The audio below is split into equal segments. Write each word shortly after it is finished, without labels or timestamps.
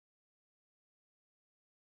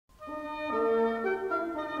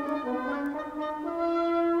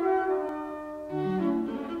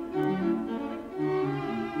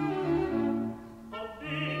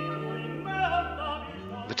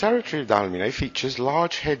territory of Dalmine features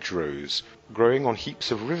large hedgerows growing on heaps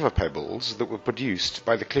of river pebbles that were produced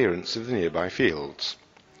by the clearance of the nearby fields.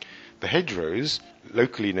 The hedgerows,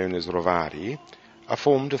 locally known as rovari, are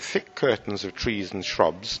formed of thick curtains of trees and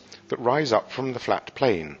shrubs that rise up from the flat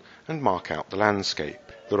plain and mark out the landscape.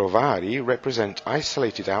 The rovari represent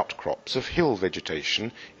isolated outcrops of hill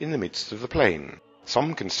vegetation in the midst of the plain.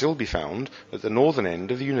 Some can still be found at the northern end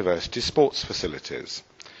of the university's sports facilities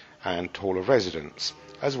and hall of residence,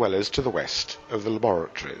 as well as to the west of the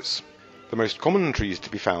laboratories. The most common trees to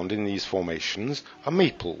be found in these formations are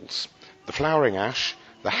maples, the flowering ash,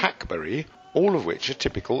 the hackberry, all of which are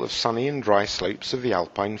typical of sunny and dry slopes of the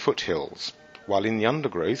alpine foothills, while in the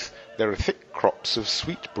undergrowth there are thick crops of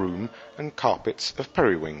sweet broom and carpets of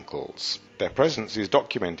periwinkles. Their presence is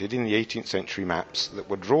documented in the 18th century maps that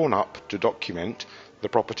were drawn up to document the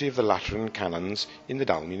property of the Lateran canons in the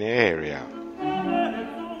Dalmine area.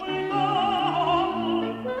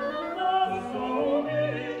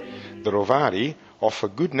 The rovari offer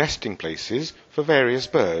good nesting places for various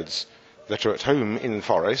birds that are at home in the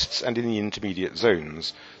forests and in the intermediate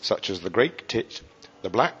zones, such as the great tit, the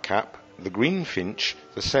blackcap, the green finch,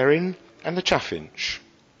 the serin, and the chaffinch.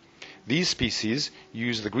 These species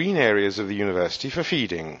use the green areas of the university for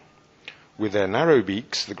feeding. With their narrow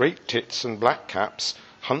beaks, the great tits and blackcaps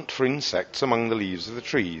hunt for insects among the leaves of the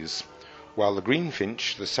trees, while the green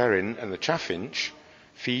finch, the serin, and the chaffinch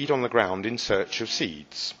feed on the ground in search of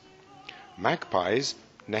seeds. Magpies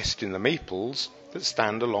nest in the maples that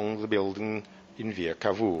stand along the building in Via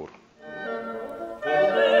Cavour.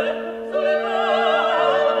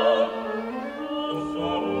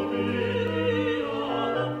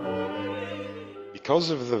 Because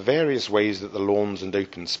of the various ways that the lawns and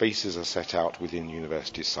open spaces are set out within the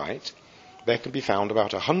university site, there can be found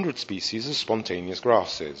about 100 species of spontaneous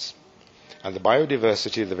grasses, and the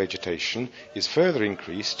biodiversity of the vegetation is further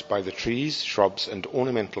increased by the trees, shrubs and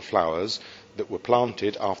ornamental flowers that were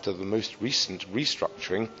planted after the most recent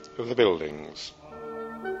restructuring of the buildings.